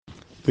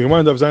The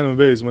Gemara in Daf Zayin and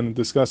Beis, when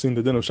discussing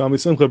the din of Shalmi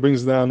Simcha,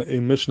 brings down a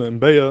Mishnah in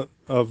Beya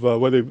of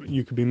whether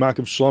you could be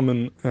Makav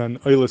Shlomin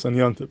and Eilis and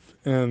Yantiv.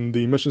 And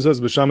the Mishnah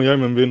says, B'Shami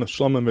Yomim V'in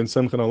Shlomin V'in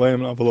Simcha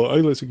Aleim Avalo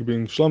Eilis, you could be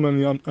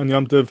Shlomin and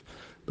Yantiv,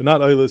 but not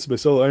Eilis.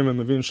 B'Sil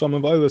Yomim V'in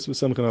Shlomin V'Eilis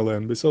V'Simcha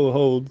Aleim. B'Sil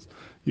holds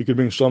you could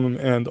bring Shlomin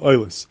and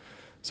Eilis.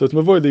 So it's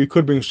mavoid that you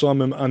could bring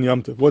Shlamim and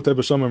Yamtiv. What type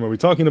of Shlamim are we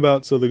talking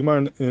about? So the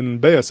Gemara in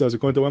Beya says,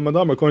 according to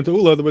Madam, according to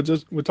Ula,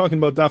 we're talking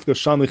about Dafka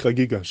Shami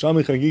Chagiga.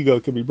 Shami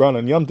Chagiga could be brought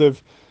on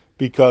Yamtiv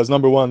because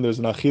number one, there's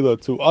an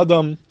Achila to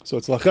Adam, so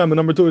it's Lachem, and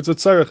number two, it's a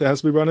Tzarech, it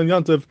has to be brought on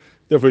Yamtiv,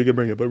 therefore you can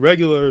bring it. But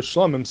regular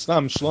Shlamim,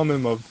 Stam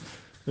Shlamim of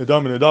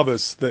Nedam and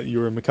Nedavas, that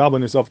you're Mekablan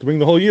yourself to bring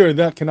the whole year,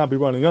 that cannot be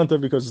brought on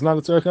Yamtiv because it's not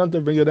a Tzarech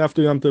Yamtiv, bring it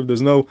after Yamtiv.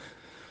 There's no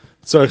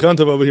Tzarech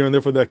Yamtiv over here, and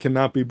therefore that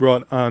cannot be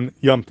brought on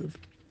Yamtiv.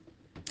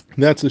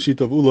 That's the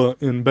sheet of Ula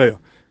in Beya.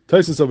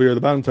 Taisus over here,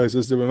 the bottom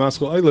Taisus, the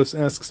Ramaschal Eilis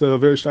asks a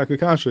very stark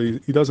kasha.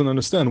 He doesn't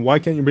understand. Why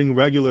can't you bring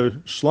regular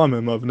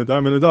shlamim of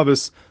Nedam and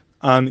Nedavis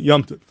on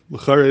Yamtiv?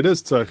 L'chara it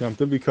is Tzarech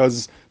Yamtiv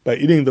because by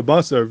eating the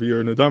basar of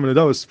your Nedam and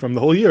Nedavis from the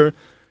whole year,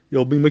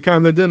 you'll be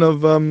mekayim the din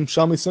of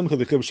Shalmi Simcha,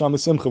 the Chi of Shalmi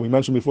Simcha. We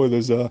mentioned before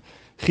there's a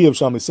Chi of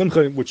Shalmi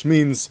Simcha, which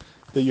means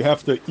that you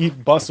have to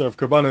eat basar of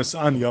karbanis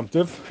on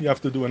Yamtiv. You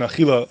have to do an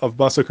achila of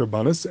basar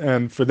karbanis,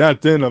 and for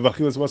that din of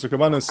achilas basar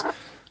karbanis,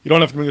 you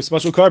don't have to bring a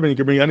special carbon. You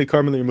can bring any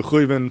carbon that you're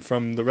mechuivin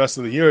from the rest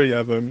of the year. You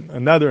have a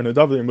nether and a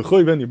dove that you're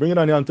mechuivin. You bring it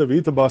on Yantav, you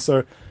eat the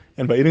basar,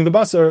 and by eating the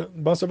basar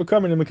of a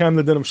carbon, you become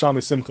the din of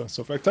Shalmi Simcha.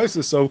 So,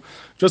 so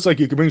just like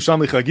you can bring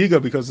Shalmi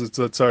Chagiga because it's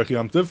a Tzarech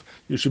Yantav,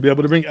 you should be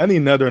able to bring any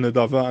nether and a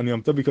dove on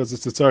Yantav because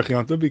it's a Tzarech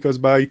Yantav, because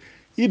by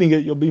eating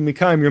it, you'll be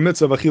mekayim your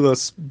mitzvah of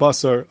achilas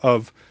basar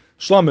of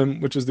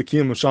Shlamim, which is the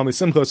kiyum of Shalmi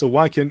Simcha. So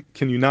why can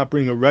you not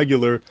bring a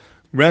regular,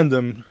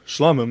 random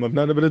Shlamim of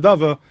nether and a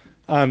dove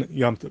on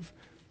Yantav?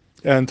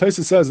 And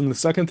Taisa says in the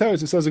second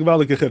teretz, he says a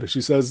gevalik chiddush. He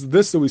says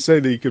this that we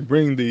say that you could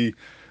bring the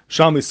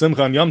Shalmi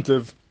Simcha and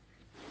Yamtiv.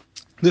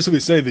 This that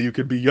we say that you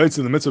could be yaitz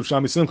in the midst of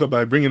Shalmi Simcha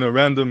by bringing a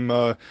random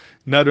neder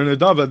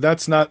nedava.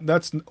 That's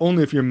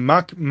only if you're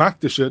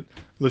makdish it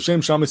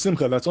l'shem Shalmi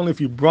Simcha. That's only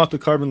if you brought the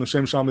carbon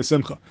l'shem Shalmi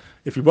Simcha.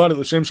 If you brought it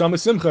l'shem Shalmi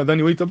Simcha, then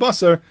you eat the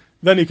basar.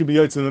 Then you could be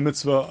yaitz in the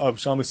mitzvah of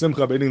Shalmi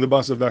Simcha by eating the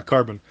basar of that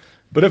carbon.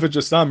 But if it's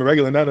just a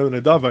regular neder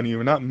nedava and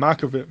you're not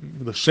mak of it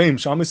l'shem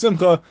Shalmi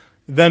Simcha,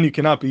 then you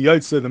cannot be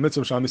yaitze the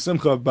mitzvah of Shalmi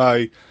Simcha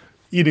by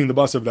eating the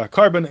basar of that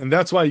carbon, and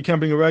that's why you can't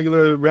bring a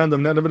regular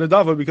random net of an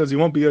adava, because you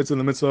won't be yaitze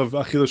the mitzvah of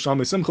achila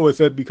Shalmi Simcha with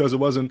it, because it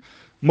wasn't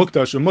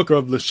muktash or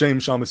mukrav l'shem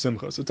Shalmi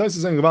Simcha. So Tais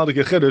is saying about the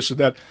chiddush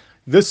that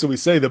this, so we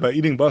say that by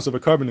eating basar of a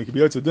carbon you can be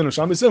yaitze din of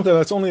Shalmi Simcha.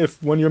 That's only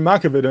if when you're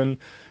makavit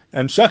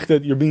and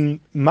shechted, you're being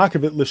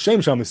makavit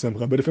l'shem Shalmi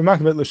Simcha. But if you're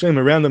makavit l'shem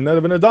a random net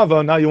of an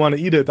adava, now you want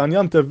to eat it on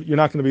Yamtiv, you're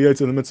not going to be yaitze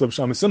the mitzvah of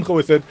Shalmi Simcha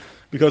with it,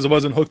 because it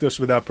wasn't hukdash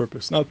for that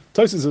purpose. Now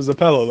Taisus is a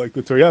fellow, like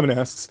the Turi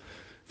asks.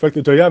 In fact,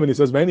 the Turi he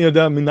says, where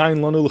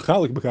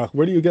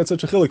do you get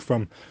such a chilik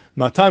from?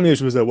 What time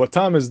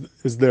is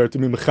there to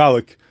be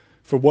mechalik?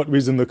 For what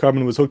reason the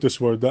carbon was hooked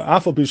for? The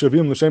afal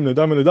pishavim l'shem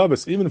nedam and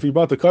nedabas. Even if you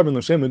brought the carbon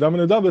l'shem nedam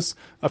and nedabas,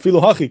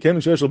 afilu hachi came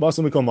and shesh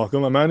l'basar mikol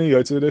makom amani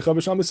yaitze decha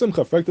b'sham b'simcha.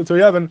 In fact, the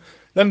Turi at the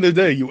end of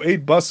the day, you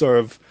ate basar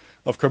of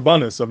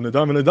karbanis, of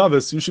nedam and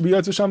nedavas, you should be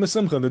yaitze sham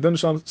b'simcha. The din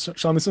sham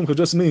b'simcha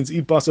just means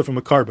eat basar from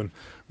a carbon.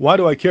 Why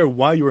do I care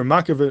why you were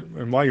makavit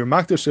and why you're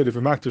makdish it? If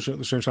you're makdish it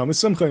l'shem sham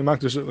b'simcha, you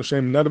makdish it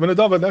l'shem nedam and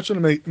nedava, that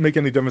shouldn't make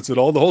any difference at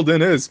all. The whole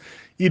din is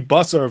eat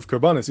basar of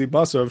karbanis, eat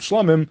basar of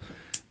shlamim.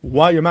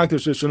 Why you're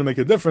makdish it shouldn't make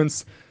a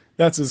difference.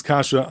 That's his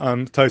kasha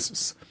on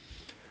Taisus.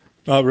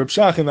 Reb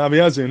Shach in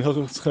Aviyazi in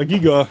Hilchos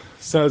Chagiga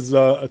says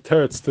a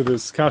teretz to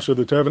this kasha,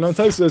 the Terevan on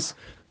Taisus,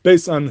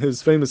 based on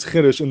his famous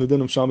chiddush in the din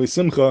of Shalmi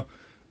Simcha,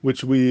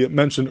 which we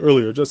mentioned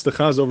earlier. Just the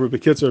chaz over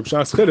Bekitzer Reb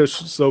Shach's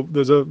chiddush. So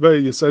there's a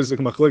very yisayzik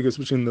machlekes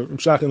between the Reb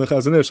Shach and the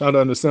Chazon Ish how to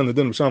understand the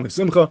din of Shalmi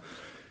Simcha.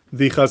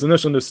 The Chazon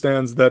Ish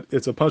understands that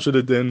it's a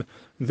pashut din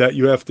that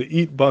you have to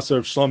eat basar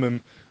of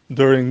shlamim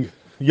during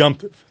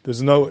Yamtiv.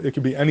 It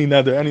could be any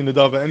neder, any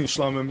nedava, any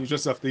shlamim. You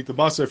just have to eat the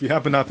basar. If you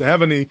happen not to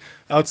have any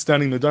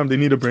outstanding nedarim they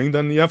need to bring,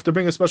 then you have to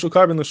bring a special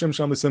carbon l'shem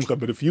Shalmi Simcha.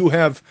 But if you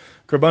have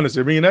karbanis,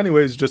 you're bringing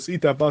anyways, just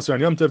eat that basar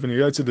on Yamtiv and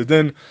you're yaitze the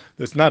din.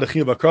 That's not a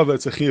chi of akrava,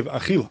 it's a chi of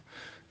achila.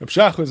 Reb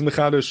Shach is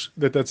mechadish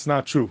that's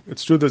not true.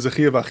 It's true there's a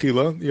chi of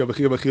achila. You have a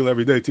chi of achila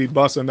every day to eat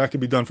basar, and that can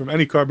be done from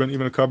any carbon,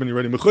 even a carbon you're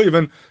already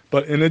mechuyeven.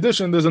 But in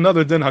addition, there's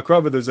another din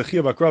hakrava. There's a chi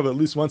of akrava at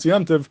least once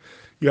Yamtiv.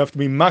 You have to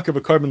be makav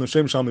a carbon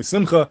l'shem Shalmi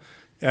Simcha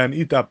and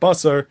eat that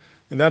basar,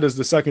 and that is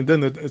the second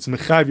din that it's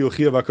mechav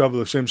yochi of akrav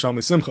l'shem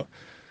Shalmi Simcha.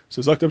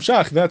 So Zakh Reb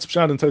Shach, that's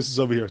pshat and Taisus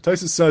over here.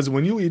 Taisus says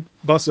when you eat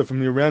basar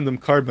from your random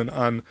carbon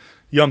on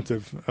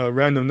Yamtiv,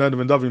 random nadav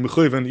and davi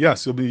mechuyeven,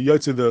 yes, you'll be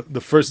yaitze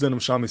the first din of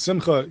Shalmi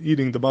Simcha,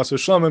 eating the basar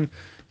shlamim.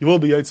 You will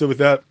be yaitze with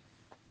that,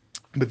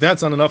 but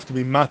that's not enough to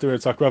be mater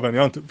et hakrava on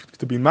Yamtiv.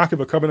 To be makav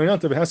a carbon on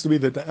Yamtiv, it has to be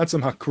that the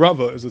etzem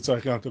hakrava is a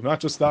tzarech Yamtiv,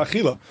 not just the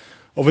achila.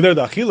 Over there,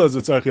 the achila is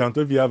a tzarech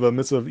Yantiv. You have a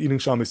mitzvah of eating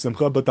Shalmi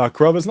Simcha, but the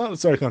akrava is not a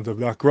tzarech Yantiv.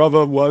 The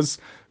akrava was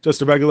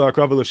just a regular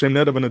akrava l'shem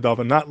nadav and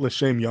adava, not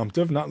l'shem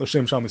Yantiv, not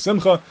l'shem Shalmi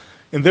Simcha,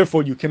 and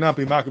therefore you cannot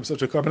be makab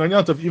such a carbon on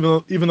Yantiv,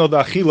 even though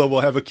the achila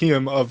will have a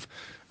kiyum of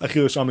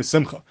achila shami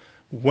simcha.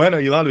 When are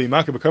you allowed to be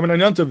makav a carbon on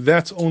yantiv?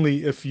 That's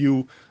only if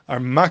you are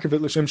makav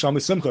it l'shem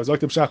shami simcha.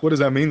 What does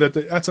that mean? That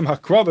the etzem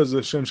hakrava is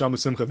l'shem shami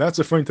simcha. That's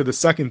referring to the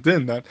second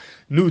din, that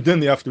new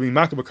din you have to be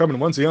makav a carbon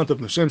once a yantiv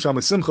l'shem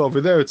shami simcha.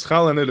 Over there it's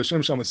chal on it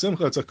l'shem shami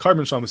simcha. It's a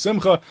carbon shami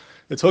simcha.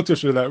 It's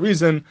huktish for that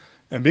reason.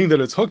 And being that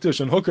it's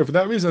huktish and hooker for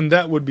that reason,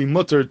 that would be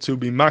mutter to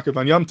be makav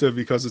on yantiv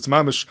because it's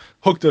mamish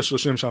huktish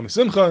l'shem shami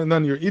simcha, and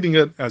then you're eating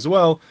it as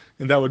well,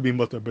 and that would be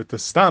mutter. But to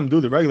stam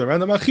do the regular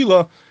random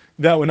achila,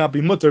 that would not be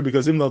mutter,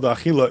 because even though the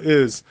achila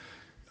is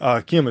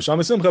kiyam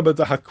shami simcha, but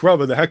the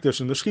hakrava, the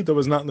hektish, and the shchita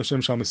was not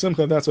l'shem shami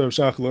simcha. That's why Rav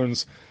Shach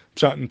learns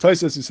pshat and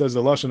taisis. He says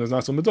the lashon is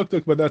not so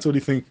meduktik, but that's what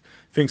he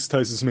thinks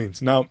taisis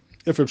means. Now,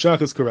 if Rav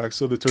Shach is correct,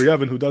 so the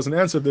Turyavin who doesn't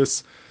answer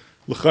this,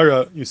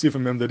 l'chara, you see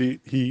from him that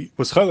he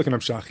was chaylik in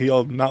Rav Shach. He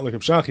held not like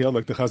Rav Shach, he held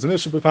like the Chazon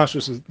Ish.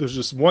 There's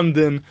just one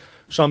din,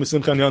 shami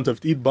simcha and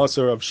yantav, to eat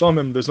basar of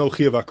shlomim. There's no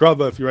chiyav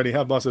akrava. If you already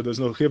have basar, there's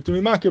no chiyav to be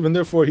makiv, and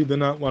therefore he did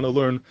not want to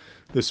learn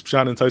this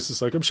pshat and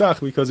taisis like Rav Shach,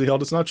 because he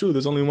held it's not true.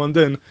 There's only one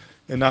din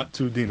and not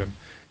two dinim.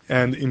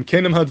 And in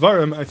Kenim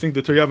Hadvarim, I think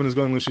the Turyavin is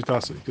going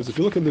l'shitasi, because if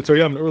you look at the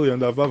Turyavin earlier in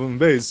the Avav and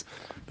Beis,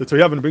 the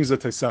Turyavin brings the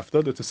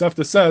Tosefta. The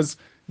Tosefta says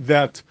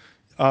that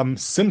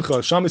simcha,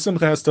 shami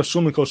simcha has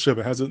tashlumin kol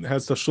shiva, has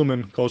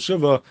tashlumin kol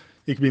shiva.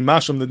 You can be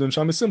masham the din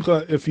shami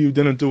simcha if you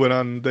didn't do it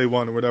on day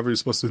one or whatever you're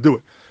supposed to do it.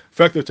 In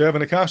fact, the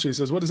Turyavin Akashi, he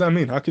says, what does that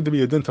mean? How could there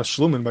be a din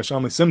tashlumin by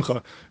shami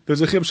simcha? There's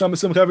a chiv shami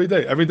simcha every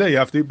day. Every day you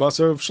have to eat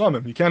basar of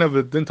shlamim. You can't have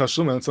a din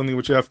tashlumin. That's something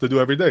which you have to do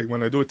every day.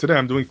 When I do it today,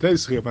 I'm doing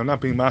today's chiv. I'm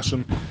not being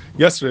masham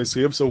yesterday's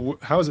chiv. So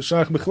how is it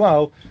shaykh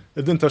bichlal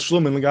a din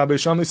tashlumin l'gabe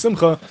shami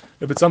simcha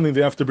if it's something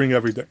they have to bring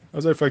every day?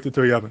 As I affected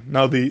Turyavin.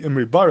 Now the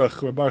Imri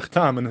Baruch or Baruch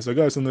Tam and his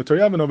agais in the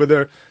Turyavin over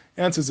there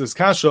answers his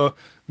kasha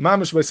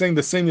mamish by saying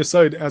the same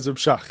yesod as Reb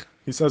Shach.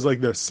 He says like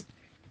this.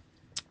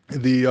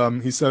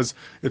 He says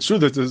it's true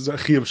that there's a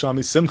chiyuv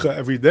shami simcha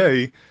every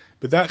day,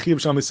 but that chiyuv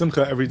shami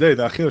simcha every day,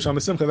 the chiyuv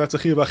shami simcha, that's a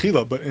chiyuv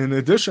achila. But in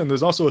addition,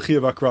 there's also a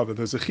chiyuv akrava.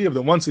 There's a chiyuv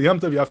that once a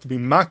yamtav you have to be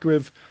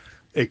makriv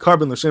a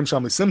carbon l'shem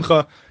shami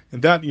simcha,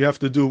 and that you have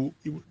to do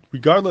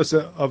regardless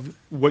of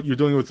what you're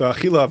doing with the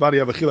achila. Avadi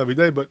have achila every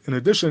day, but in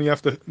addition, you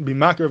have to be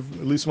makriv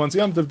at least once a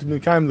yamtav to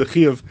become the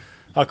chiyuv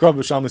akrava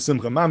shami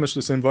simcha. Mamish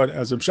the same word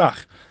as Reb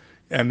Shach.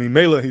 And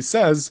Mimela, he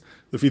says,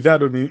 if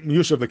that would be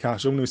miyush of the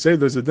kasha, when we say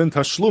there's a din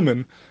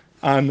tashlumin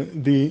on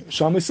the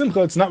shami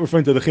simcha, it's not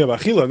referring to the chiyuv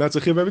achila. That's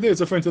a chiyuv every day.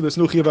 It's referring to this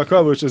new chiyuv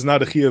akrava, which is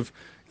not a chiyuv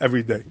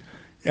every day.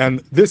 And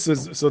this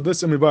is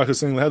this Imri Baruch is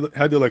saying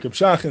had you like Reb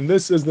Shach, and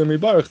this is the Imri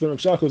Baruch that Reb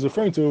Shach was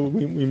referring to.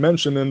 We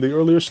mentioned in the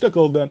earlier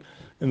shtickle that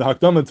in the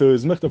Hakdama to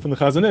his Michtav from the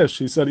Chazon Ish,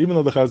 he said even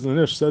though the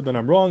Chazon Ish said that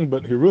I'm wrong,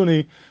 but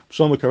Hiruni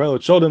Shalom Karel,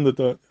 it showed him that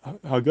the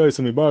Hagais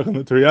Imri Baruch and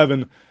the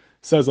Turyavin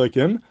says like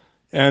him.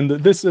 And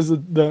this is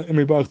the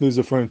Imri Baruch that he's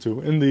referring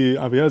to. In the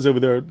Aviyaz over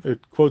there,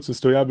 it quotes the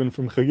Turyavin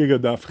from Chagiga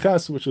Daf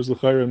Ches, which is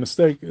a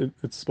mistake.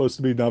 It's supposed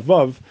to be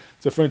Davav.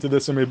 It's referring to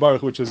this Imri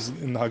Baruch, which is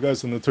in the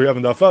Haggas and the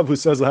Turyavin Davav, who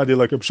says Lahadi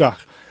like Reb Shach.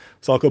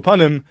 So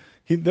Al-Kopanim,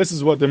 this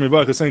is what the Imri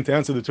Baruch is saying to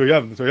answer the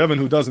Turyavin. The Turyavin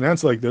who doesn't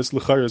answer like this,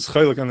 L'chayr is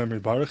Chaylik on the Imri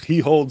Baruch. He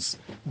holds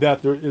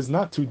that there is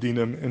not two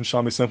dinim in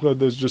Shami Simcha.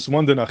 There's just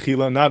one din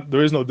achila.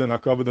 There is no din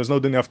akrava. There's no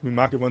din you have to be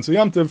makiv once a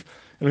yamtiv.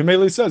 And he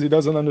mainly says he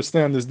doesn't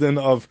understand this din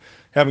of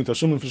having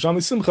tashumin for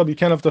Shami Simcha, but you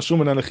can't have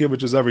tashumin and achila,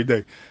 which is every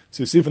day.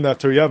 So you see from that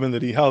Turyavin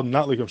that he held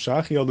not like Reb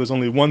Shach. He held there's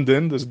only one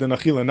din. There's din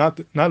achila, not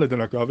a din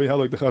akrava. He held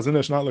like the Chazon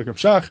Ish, not like Reb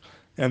Shach.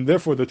 And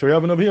therefore the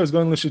Turyavin over here is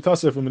going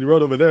l'shitase from what he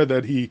wrote over there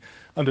that he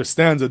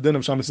understands a din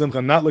of Shami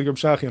Simcha, not like Reb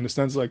Shach. He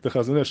understands like the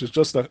Chazon Ish. It's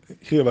just a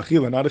chiyav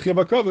achila, not a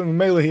chiyav akrava. And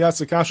mainly he asks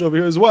the kasha over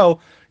here as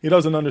well. He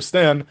doesn't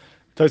understand.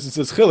 Tyson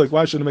says chilik.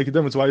 Why should it make a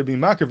difference? Why you're being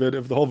makavit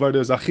if the whole vayda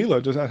is achila?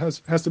 It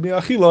just has to be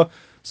achila.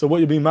 So what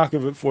you're being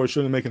makavit for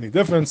shouldn't make any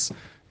difference.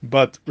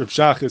 But Reb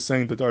Shach is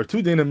saying that there are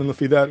two dinim, and if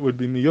that would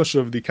be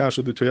miyoshav the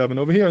kasha the Turyavin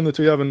over here, and the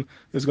Turyavin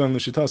is going to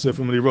shitase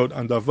from what he wrote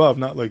on Davav,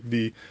 not like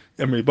the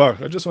Imri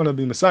Baruch. I just want to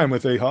be Messiah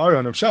with a ha'ara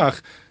on Reb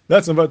Shach.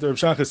 That's what the Reb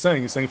Shach is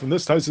saying. He's saying from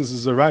this Tyson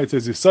is a right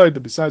as he said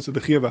that besides the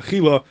chiyav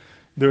achila,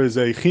 there is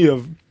a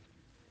chiyav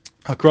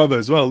hakrava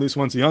as well, at least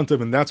once a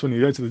yantiv, and that's when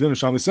you get to the din of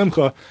Shami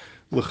Simcha.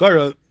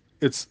 L'chara,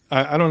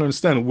 I don't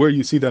understand where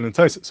you see that in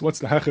Taisus. What's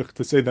the hechach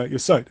to say that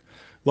yesod?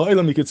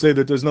 La'ilam, you could say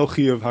that there's no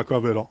chiyuv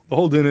hakrava at all. The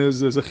whole din is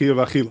there's a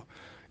chiyuv achila.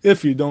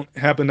 If you don't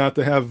happen not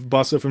to have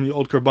basa from your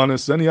old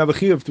karbanis, then you have a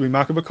chiyuv to be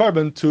makav a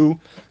carbon to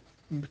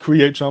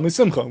create Shami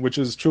Simcha, which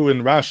is true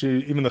in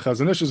Rashi. Even the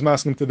Chazon Ish is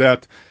masking to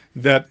that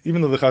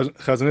even though the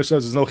Chazon Ish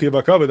says there's no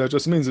chiyuv hakrava, that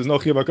just means there's no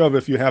chiyuv hakrava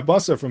if you have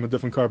basa from a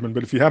different carbon.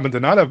 But if you happen to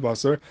not have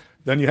basa,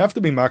 then you have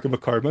to be makav a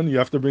carbon. You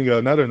have to bring a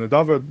neder and a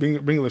davar,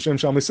 bring a l'shem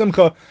Shami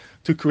Simcha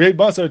to create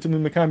basa to be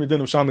mekam your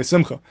din of Shami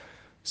Simcha.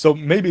 So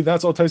maybe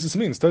that's all Taisus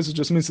means. Taisus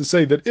just means to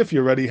say that if you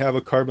already have a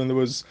carbon that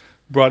was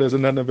brought as a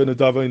net of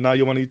inadava, and now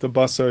you want to eat the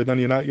basar, then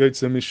you're not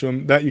yotzei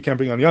mishum, that you can't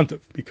bring on yantiv,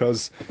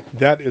 because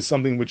that is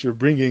something which you're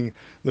bringing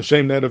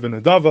l'shem net of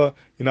inadava,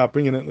 you're not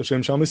bringing it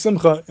l'shem shami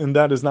simcha, and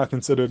that is not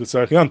considered a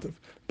tzarech yantiv.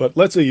 But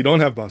let's say you don't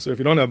have basar. If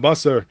you don't have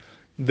basar,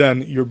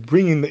 then you're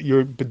bringing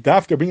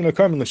a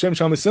carbon l'shem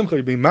shalom simcha,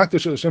 you're being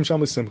makdash l'shem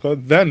shalom simcha,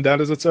 then that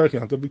is a tzarech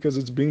yantav because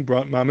it's being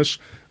brought mamish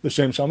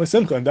l'shem shalom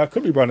simcha, and that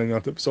could be brought in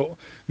yantav. So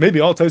maybe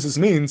all Taisus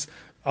means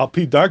al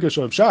pi dargash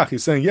or shach.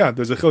 He's saying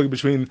there's a chiluk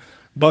between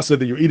basa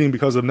that you're eating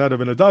because of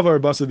nadav and a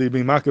davar, basa that you're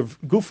being makav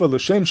gufa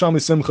l'shem shalom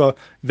simcha.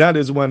 That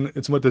is when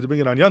it's what to bring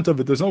it on yantav.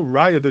 But there's no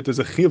raya that there's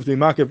a chiv to be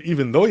makav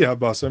even though you have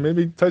basa.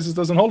 Maybe Taisus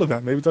doesn't hold of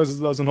that. Maybe Taisus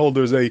doesn't hold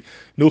there's a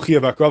no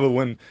chiv akrava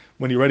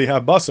when you already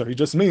have basar. He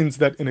just means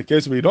that in a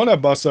case where you don't have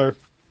basar,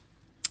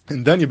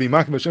 and then you be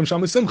makam b'shem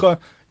shalom simcha,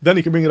 then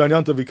you can bring it on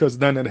yantav because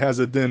then it has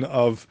a din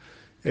of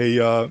a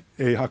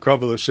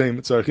hakrava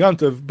l'shem tzarech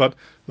yantav. But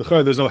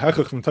there's no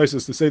hechach from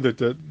Taisus to say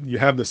that you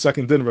have the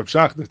second din of Reb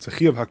Shach, that's a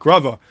chiyav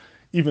hakrava,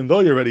 even though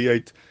you already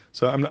ate.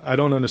 So I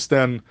don't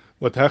understand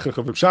what the hechach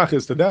of Reb Shach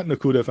is to that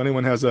nakuda. If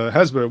anyone has a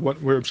hezber, where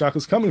Reb Shach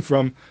is coming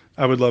from,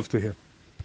 I would love to hear.